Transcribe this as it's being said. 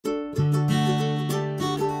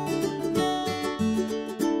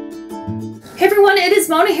everyone, it is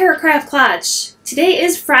Mona here at Craft Klatch. Today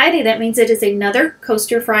is Friday, that means it is another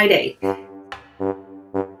Coaster Friday.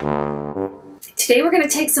 Today we're going to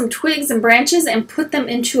take some twigs and branches and put them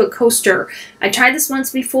into a coaster. I tried this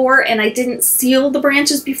once before and I didn't seal the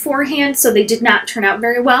branches beforehand, so they did not turn out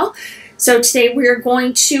very well. So today we're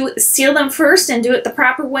going to seal them first and do it the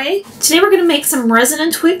proper way. Today we're going to make some resin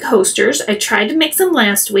and twig coasters. I tried to make some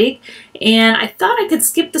last week and I thought I could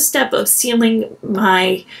skip the step of sealing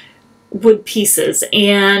my wood pieces,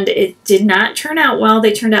 and it did not turn out well.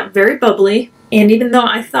 They turned out very bubbly, and even though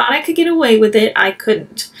I thought I could get away with it, I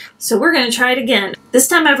couldn't. So we're going to try it again. This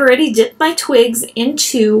time I've already dipped my twigs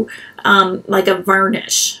into like a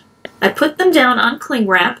varnish. I put them down on cling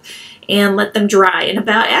wrap and let them dry, and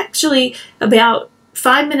about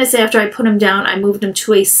 5 minutes after I put them down, I moved them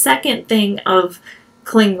to a second thing of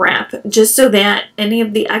cling wrap, just so that any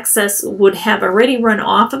of the excess would have already run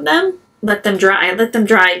off of them. Let them dry. Let them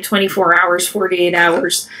dry 24 hours, 48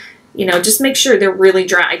 hours. You know, just make sure they're really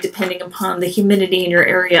dry depending upon the humidity in your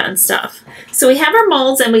area and stuff. So we have our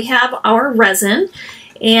molds and we have our resin.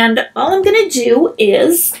 And all I'm going to do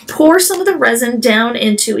is pour some of the resin down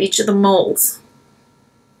into each of the molds.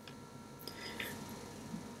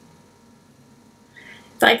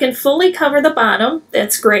 If I can fully cover the bottom,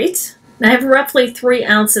 that's great. And I have roughly 3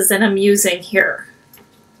 ounces that I'm using here.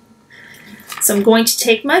 So I'm going to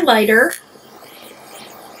take my lighter,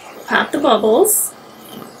 pop the bubbles.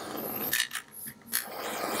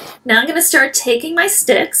 Now I'm going to start taking my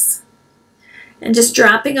sticks and just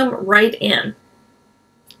dropping them right in.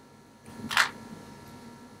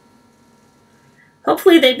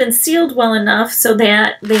 Hopefully they've been sealed well enough so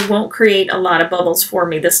that they won't create a lot of bubbles for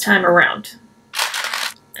me this time around.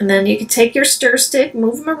 And then you can take your stir stick,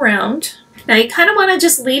 move them around. Now you kind of want to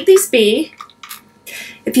just leave these be.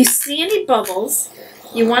 If you see any bubbles,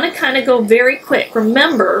 you want to kind of go very quick.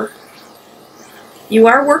 Remember, you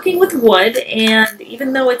are working with wood, and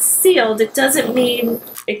even though it's sealed, it doesn't mean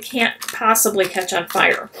it can't possibly catch on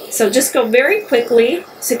fire. So just go very quickly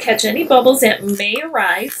to catch any bubbles that may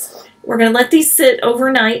arise. We're going to let these sit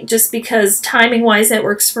overnight just because timing-wise that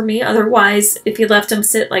works for me. Otherwise, if you left them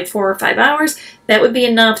sit like 4 or 5 hours, that would be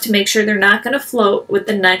enough to make sure they're not going to float with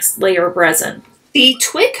the next layer of resin. The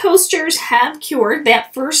twig coasters have cured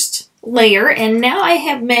that first layer, and now I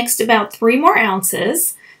have mixed about 3 more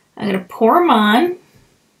ounces. I'm going to pour them on.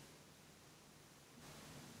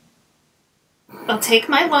 I'll take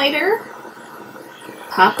my lighter,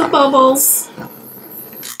 pop the bubbles,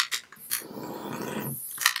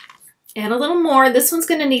 add a little more. This one's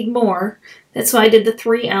going to need more. That's why I did the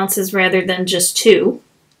 3 ounces rather than just 2.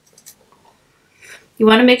 You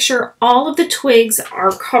want to make sure all of the twigs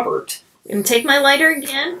are covered. And take my lighter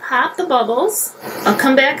again, pop the bubbles. I'll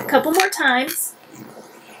come back a couple more times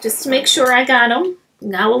just to make sure I got them.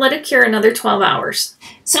 Now we'll let it cure another 12 hours.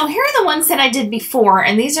 So here are the ones that I did before,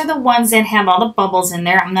 and these are the ones that have all the bubbles in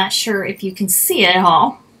there. I'm not sure if you can see it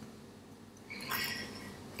all,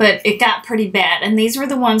 but it got pretty bad. And these were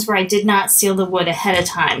the ones where I did not seal the wood ahead of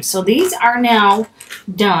time. So these are now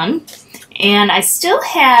done. And I still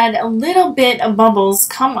had a little bit of bubbles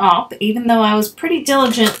come up, even though I was pretty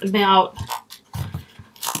diligent about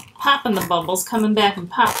popping the bubbles, coming back and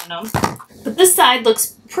popping them. But this side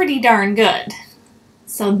looks pretty darn good.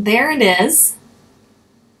 So there it is.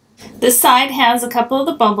 This side has a couple of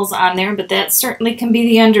the bubbles on there, but that certainly can be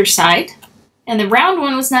the underside. And the round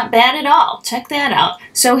one was not bad at all. Check that out.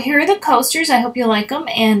 So here are the coasters. I hope you like them,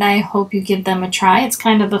 and I hope you give them a try. It's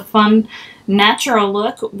kind of a fun, natural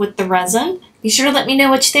look with the resin. Be sure to let me know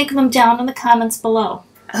what you think of them down in the comments below.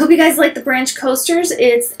 I hope you guys like the branch coasters.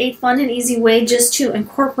 It's a fun and easy way just to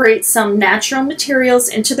incorporate some natural materials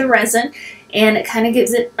into the resin, and it kind of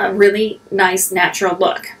gives it a really nice natural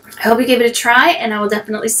look. I hope you give it a try, and I will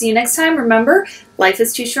definitely see you next time. Remember, life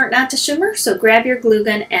is too short not to shimmer, so grab your glue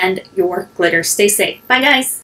gun and your glitter. Stay safe. Bye, guys.